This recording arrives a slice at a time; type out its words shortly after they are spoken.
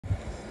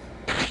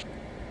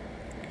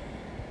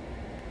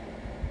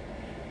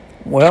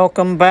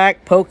Welcome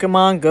back,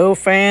 Pokemon Go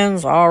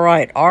fans.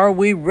 Alright, are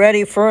we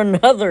ready for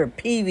another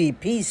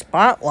PvP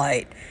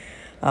Spotlight?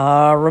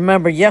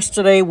 Remember,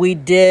 yesterday we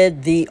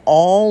did the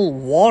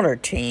all-water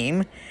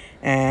team,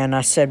 and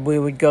I said we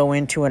would go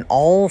into an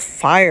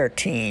all-fire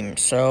team.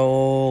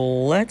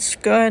 So, let's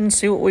go ahead and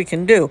see what we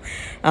can do.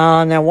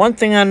 Now, one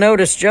thing I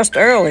noticed just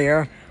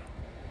earlier,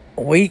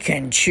 we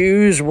can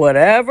choose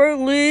whatever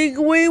league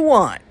we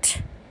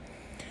want.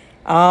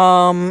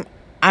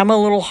 I'm a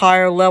little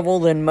higher level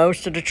than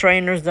most of the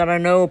trainers that I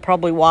know are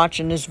probably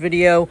watching this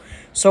video.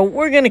 So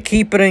we're going to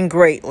keep it in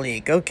Great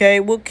League, okay?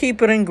 We'll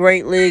keep it in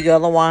Great League.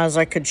 Otherwise,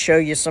 I could show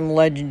you some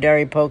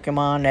legendary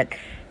Pokemon that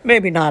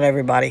maybe not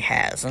everybody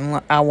has. And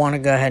I want to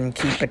go ahead and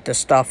keep it to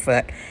stuff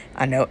that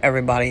I know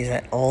everybody's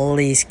at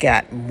least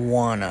got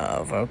one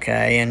of,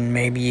 okay? And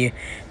maybe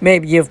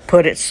you've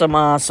put it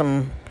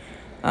some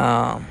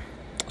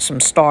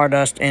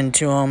Stardust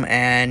into them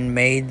and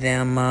made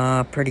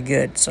them pretty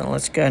good. So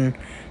let's go ahead and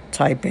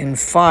type in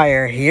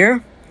fire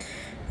here.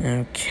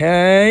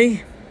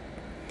 Okay.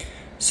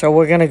 So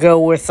we're going to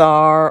go with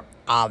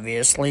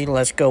obviously,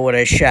 let's go with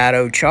a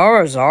Shadow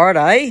Charizard,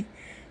 eh?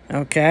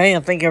 Okay, I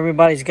think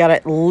everybody's got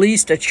at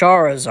least a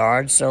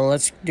Charizard, so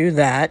let's do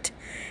that.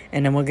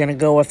 And then we're going to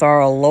go with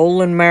our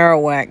Alolan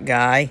Marowak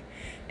guy.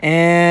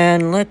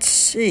 And let's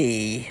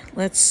see.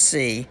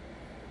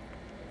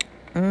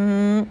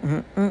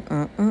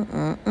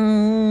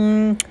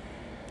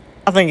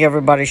 I think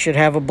everybody should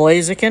have a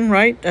Blaziken,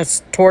 right?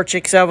 That's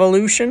Torchic's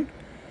evolution.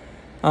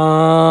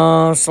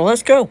 So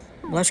let's go.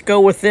 Let's go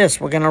with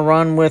this. We're going to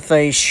run with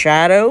a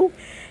Shadow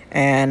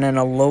and an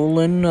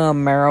Alolan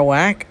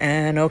Marowak.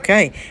 And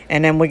okay.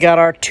 And then we got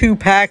our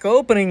 2-pack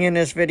opening in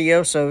this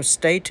video, so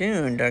stay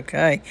tuned,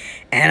 okay?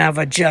 And I've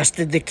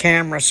adjusted the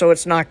camera so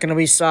it's not going to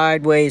be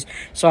sideways.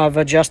 So I've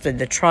adjusted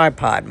the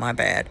tripod, my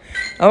bad.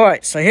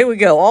 Alright, so here we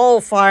go.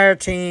 All fire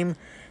team.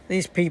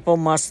 These people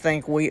must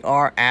think we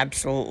are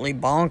absolutely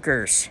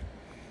bonkers.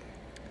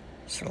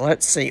 So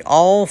let's see.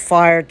 All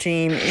fire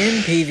team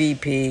in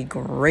PvP.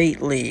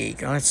 Great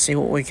League. Let's see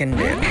what we can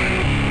do.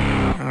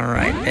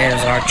 Alright,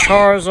 there's our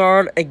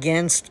Charizard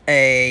against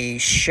a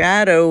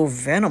Shadow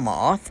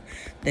Venomoth.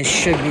 This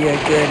should be a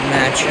good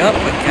matchup.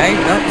 Okay,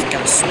 nope, it's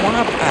going to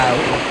swap out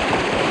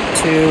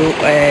to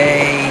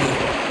a...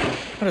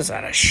 What is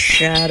that? A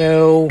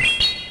Shadow...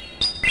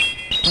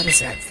 What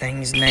is that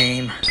thing's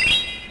name?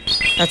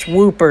 That's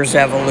Wooper's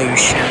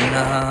evolution.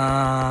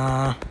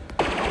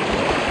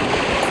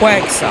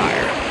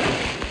 Quagsire.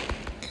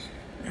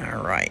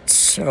 Alright,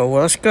 so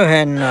let's go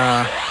ahead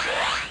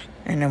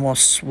and then we'll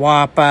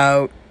swap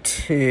out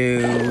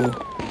to...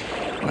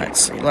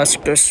 Let's see, let's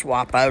go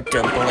swap out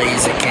to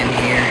Blaziken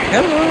here.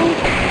 Hello,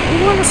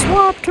 we want to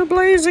swap to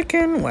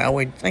Blaziken? Well,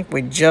 we think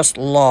we just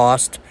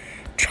lost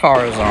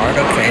Charizard.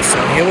 Okay, so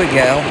here we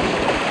go.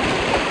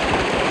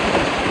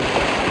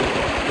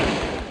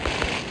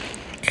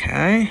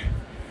 Okay.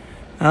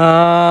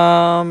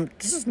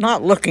 This is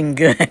not looking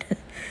good.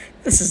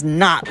 This is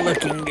not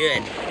looking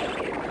good.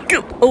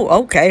 Oh,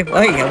 okay.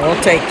 Well, yeah,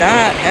 we'll take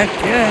that. Heck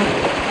yeah.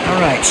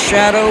 Alright,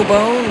 Shadow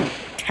Bone.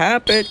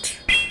 Tap it.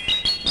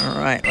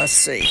 Alright, let's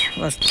see.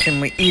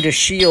 Can we eat a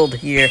shield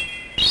here?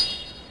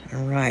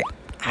 Alright.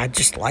 I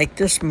just like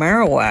this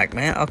Marowak,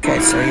 man. Okay,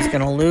 so he's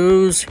gonna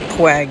lose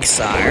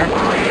Quagsire.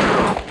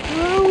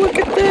 Oh, look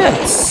at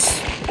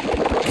this.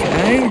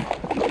 Okay.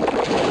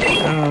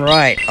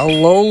 Alright,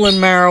 Alolan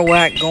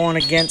Marowak going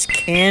against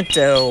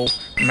Kanto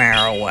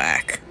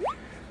Marowak.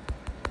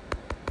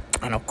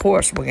 And of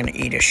course, we're going to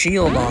eat a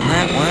shield on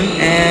that one.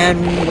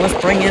 And let's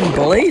bring in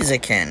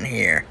Blaziken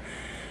here.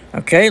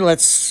 Okay,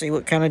 let's see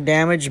what kind of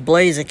damage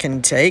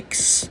Blaziken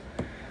takes.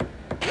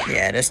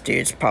 Yeah, this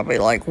dude's probably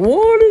like,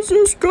 what is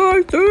this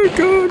guy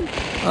thinking?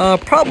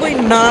 Probably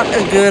not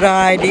a good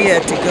idea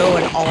to go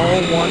in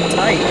all one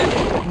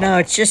type. No,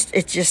 it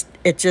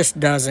just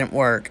doesn't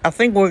work. I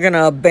think we're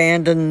gonna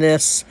abandon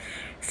this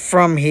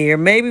from here.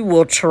 Maybe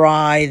we'll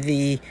try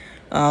the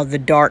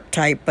dark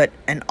type, but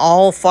an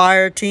all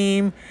fire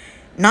team,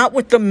 not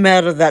with the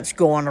meta that's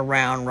going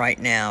around right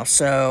now.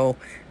 So,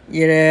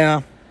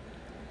 yeah,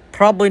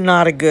 probably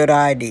not a good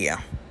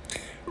idea.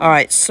 All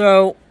right,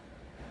 so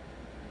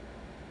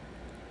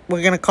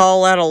we're going to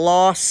call that a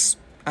loss,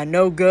 a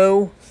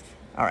no-go.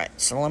 All right,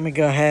 so let me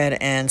go ahead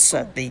and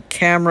set the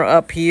camera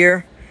up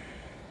here.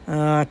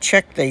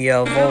 Check the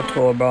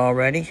Voltorb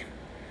already.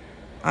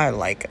 I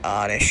like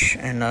Oddish,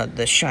 and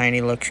the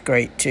shiny looks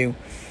great too.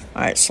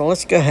 All right, so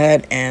let's go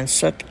ahead and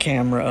set the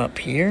camera up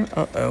here.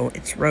 Uh-oh,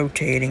 it's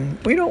rotating.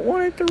 We don't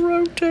want it to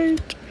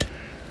rotate.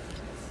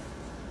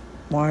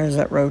 Why is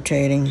that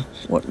rotating?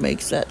 What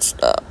makes that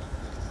stop?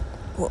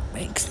 What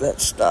makes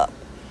that stop?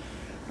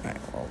 Alright,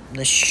 well,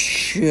 this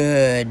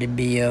should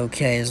be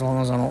okay as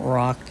long as I don't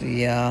rock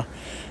the,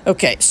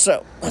 Okay,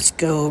 so let's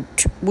go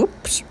to...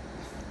 Whoops.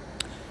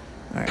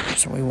 Alright,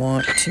 so we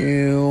want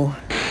to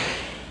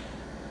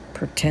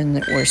pretend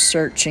that we're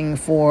searching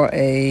for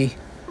a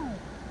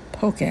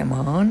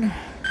Pokémon.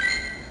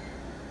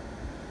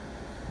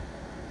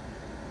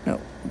 No,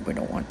 we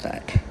don't want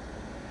that.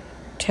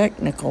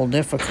 technical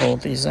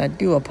difficulties. I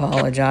do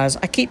apologize.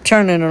 I keep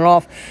turning it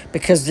off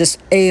because this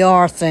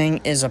AR thing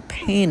is a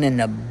pain in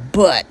the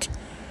butt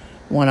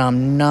when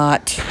I'm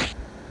not.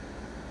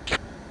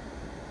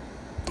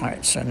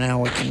 Alright, so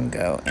now we can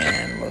go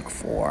and look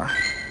for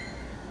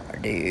our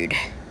dude.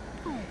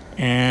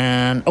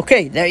 And,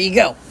 okay, there you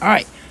go.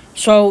 Alright,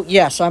 so,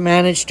 yes, I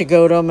managed to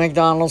go to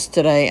McDonald's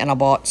today, and I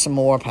bought some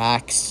more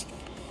packs.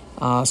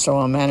 So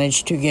I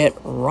managed to get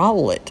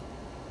Rowlet.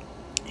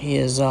 He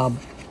is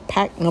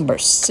pack number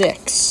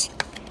 6.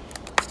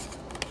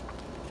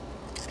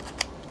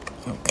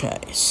 Okay,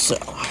 so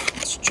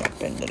let's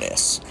jump into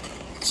this.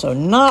 So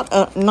not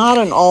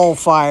an all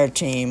fire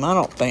team. I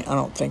don't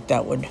think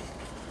that would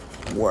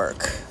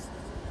work.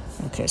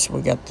 Okay, so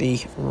we got the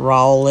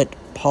Rowlet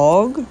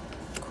Pog.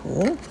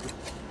 Cool.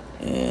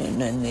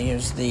 And then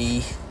there's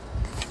the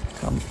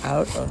come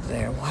out of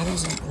there. Why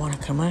doesn't it want to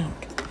come out?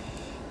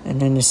 And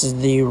then this is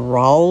the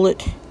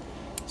Rowlet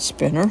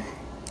Spinner.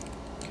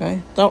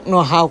 Okay. Don't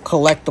know how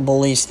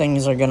collectible these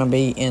things are going to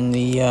be in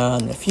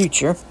the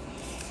future.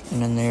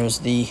 And then there's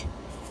the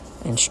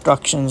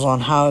instructions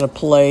on how to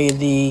play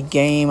the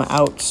game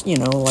out, you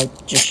know,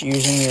 like just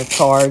using your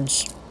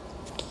cards.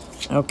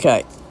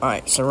 Okay.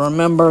 Alright, so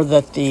remember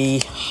that the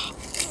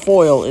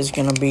foil is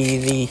going to be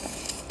the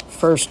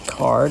first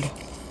card.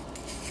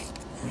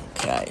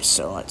 Okay,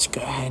 so let's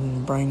go ahead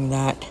and bring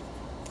that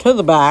to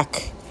the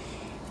back.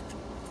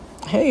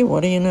 Hey,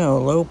 what do you know?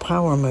 Low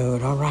power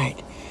mode.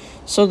 Alright.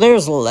 So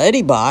there's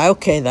Ladybug.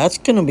 Okay, that's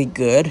going to be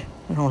good.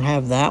 I don't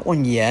have that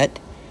one yet.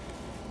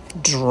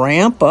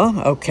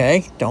 Drampa.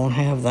 Okay, don't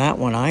have that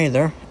one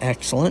either.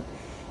 Excellent.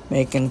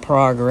 Making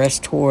progress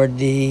toward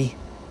the...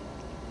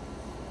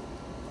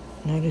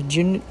 Now, did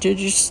you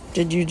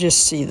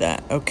just see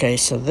that? Okay,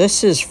 so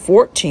this is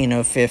 14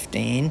 of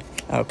 15.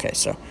 Okay,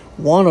 so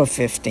 1 of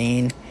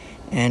 15.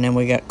 And then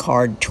we got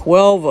card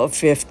 12 of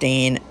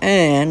 15.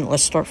 And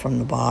let's start from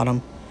the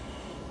bottom.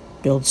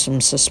 Build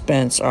some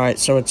suspense. Alright,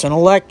 so it's an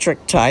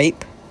electric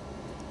type.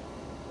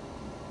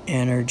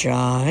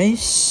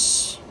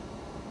 Energize.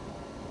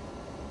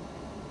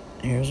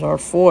 Here's our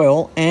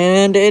foil.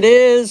 And it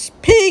is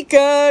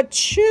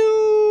Pikachu!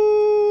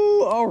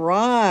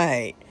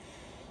 Alright.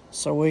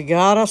 So we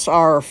got us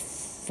our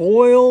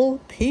foil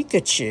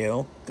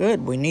Pikachu.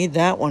 Good, we need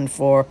that one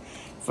for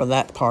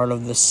that part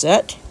of the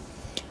set.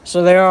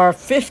 So there are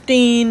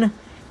 15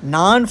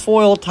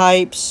 non-foil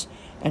types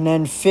and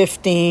then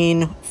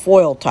 15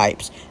 foil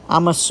types.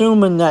 I'm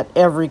assuming that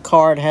every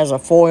card has a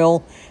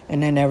foil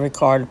and then every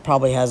card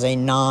probably has a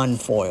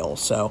non-foil.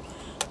 So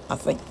I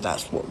think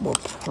that's what we're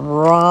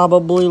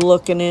probably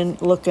looking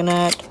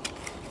at.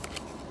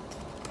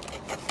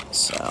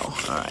 So,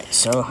 alright,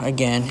 so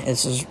again,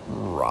 this is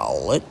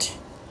Rowlet.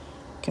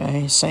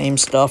 Okay, same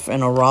stuff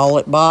in a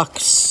Rowlet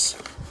box.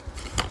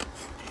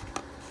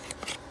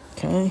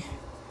 Okay,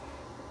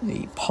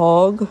 the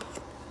Pog.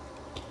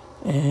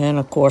 And,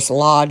 of course,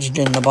 lodged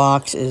in the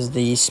box is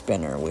the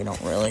Spinner. We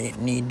don't really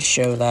need to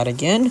show that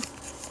again.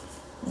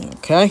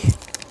 Okay.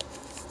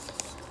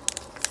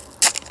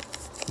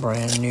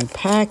 Brand new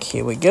pack.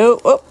 Here we go.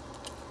 Oh,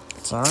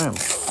 sorry, I'm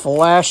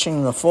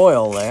flashing the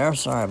foil there.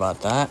 Sorry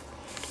about that.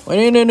 We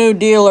need a new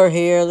dealer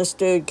here. This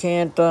dude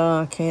can't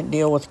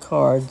deal with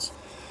cards.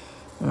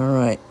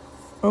 Alright.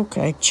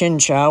 Okay,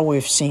 Chinchou,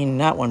 we've seen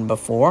that one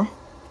before.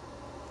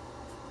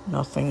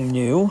 Nothing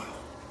new.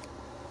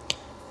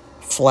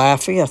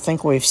 Flaffy, I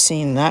think we've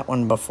seen that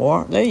one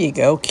before. There you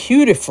go.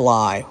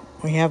 Cutifly.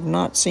 We have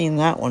not seen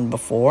that one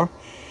before.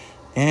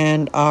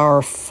 And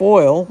our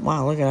foil.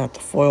 Wow, look at that.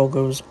 The foil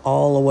goes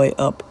all the way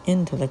up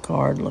into the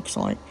card, looks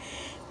like.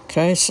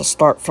 Okay, so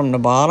start from the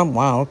bottom.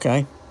 Wow,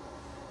 okay.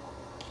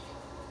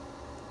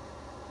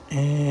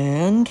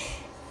 And,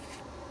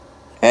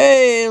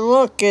 hey,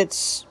 look,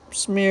 it's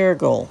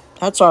Smeargle.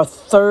 That's our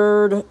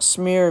third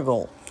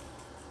Smeargle.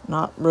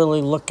 Not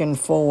really looking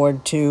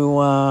forward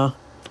to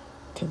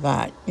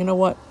that. You know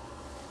what?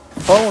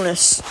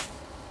 Bonus.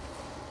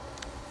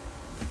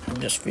 I'm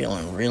just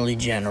feeling really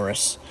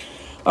generous.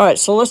 Alright,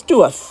 so let's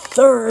do a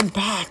third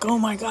pack. Oh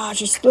my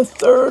gosh, it's the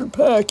third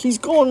pack. He's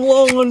going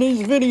long on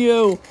his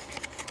video.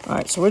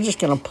 Alright, so we're just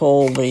going to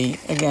pull the,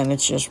 again,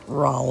 it's just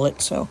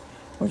Rowlet, so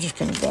we're just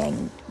going to go ahead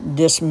and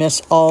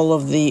dismiss all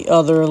of the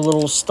other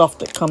little stuff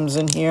that comes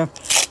in here.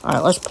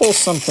 Alright, let's pull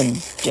something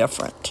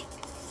different.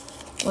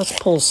 Let's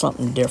pull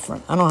something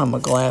different. I don't have my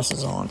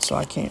glasses on, so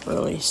I can't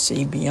really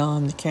see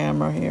beyond the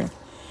camera here.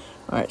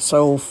 Alright,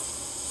 so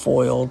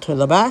foil to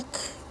the back.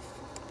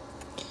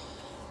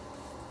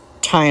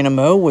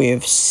 Dynamo,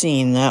 we've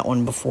seen that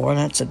one before.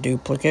 That's a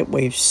duplicate.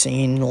 We've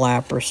seen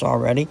Lapras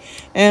already.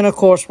 And, of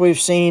course, we've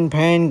seen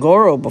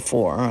Pangoro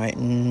before. Alright,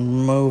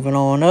 and moving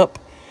on up.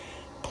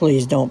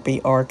 Please don't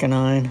be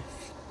Arcanine.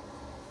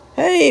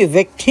 Hey,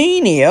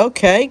 Victini.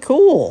 Okay,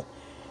 cool.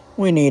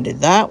 We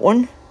needed that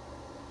one.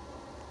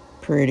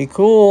 Pretty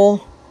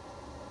cool.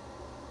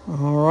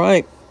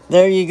 Alright,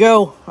 there you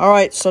go.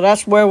 Alright, so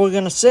that's where we're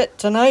going to sit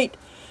tonight.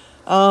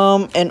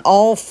 An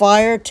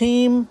all-fire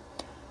team.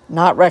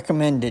 Not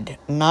recommended.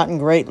 Not in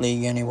Great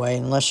League anyway,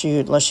 unless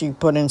you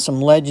put in some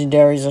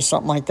legendaries or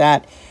something like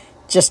that.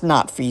 Just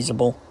not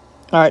feasible.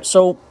 All right,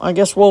 so I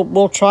guess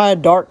we'll try a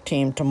dark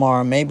team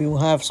tomorrow. Maybe we'll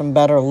have some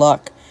better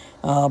luck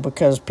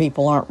because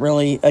people aren't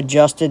really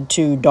adjusted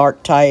to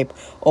dark type,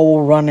 or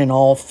we'll run an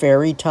all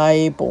fairy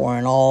type or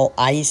an all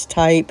ice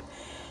type.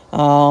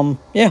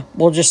 Yeah,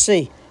 we'll just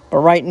see. But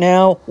right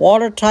now,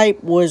 water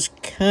type was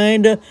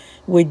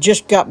we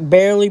just got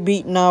barely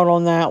beaten out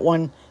on that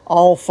one.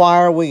 All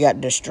fire, we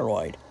got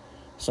destroyed.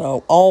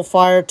 So all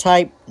fire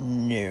type,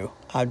 no.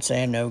 I'd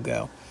say a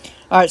no-go.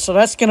 All right, so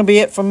that's going to be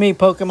it from me,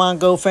 Pokemon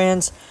Go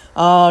fans.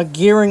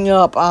 Gearing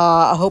up.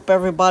 I hope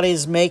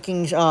everybody's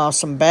making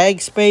some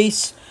bag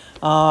space.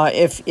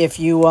 If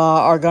you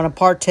are going to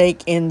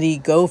partake in the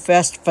Go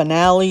Fest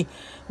finale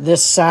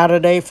this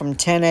Saturday from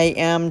 10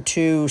 a.m.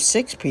 to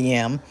 6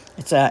 p.m.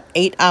 It's an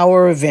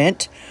 8-hour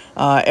event.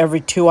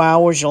 Every 2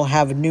 hours, you'll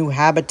have a new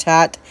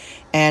habitat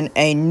and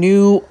a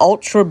new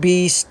Ultra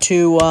Beast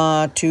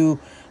to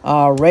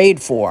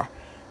raid for.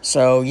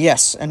 So,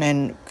 yes, and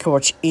then, of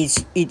course,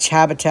 each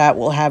habitat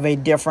will have a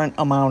different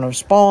amount of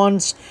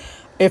spawns.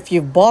 If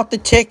you've bought the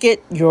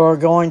ticket, you're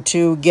going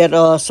to get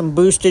some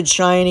boosted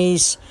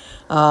shinies.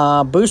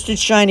 Boosted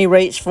shiny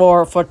rates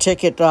for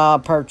ticket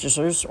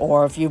purchasers,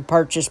 or if you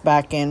purchased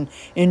back in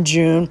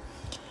June.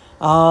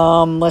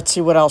 Let's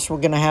see what else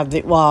we're going to have.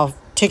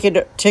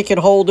 Ticket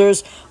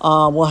holders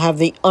will have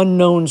the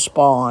unknown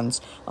spawns.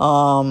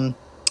 Torkoal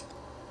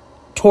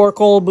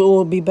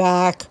will be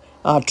back.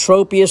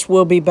 Tropius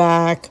will be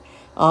back.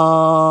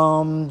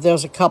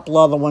 There's a couple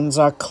other ones.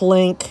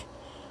 Clink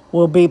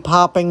will be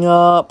popping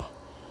up.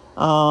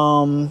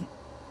 I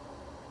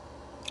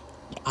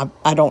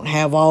don't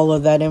have all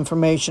of that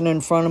information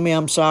in front of me.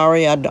 I'm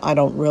sorry. I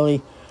don't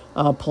really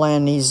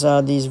plan these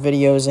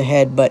videos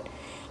ahead. But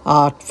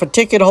for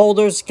ticket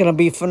holders, it's going to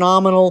be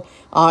phenomenal.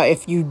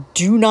 If you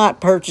do not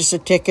purchase a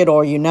ticket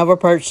or you never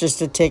purchased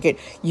a ticket,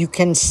 you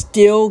can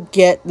still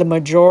get the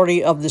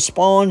majority of the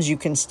spawns. You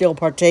can still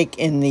partake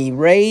in the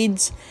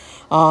raids.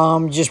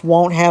 Just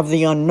won't have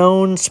the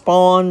unknown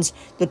spawns,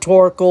 the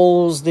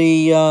Torkoals,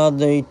 the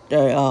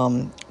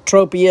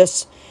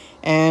Tropius,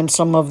 and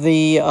some of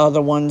the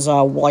other ones.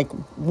 Like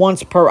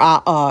once per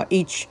hour,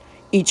 each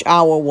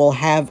hour will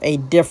have a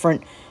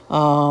different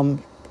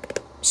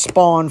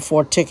spawn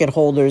for ticket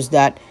holders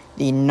that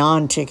the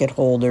non-ticket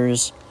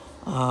holders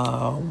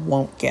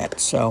won't get.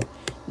 So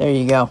there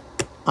you go.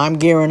 I'm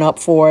gearing up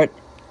for it.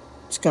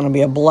 It's going to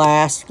be a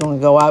blast. Going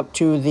to go out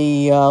to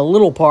the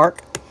little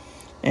park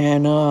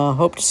and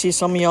hope to see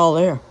some of y'all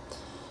there.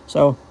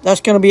 So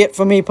that's going to be it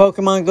for me,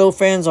 Pokemon Go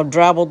fans. I've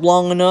traveled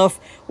long enough.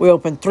 We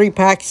opened 3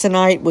 packs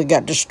tonight. We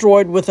got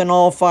destroyed with an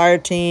all-fire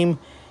team.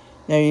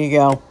 There you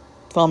go.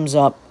 Thumbs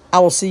up. I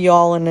will see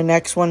y'all in the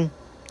next one.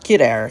 Kid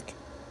Eric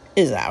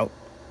is out.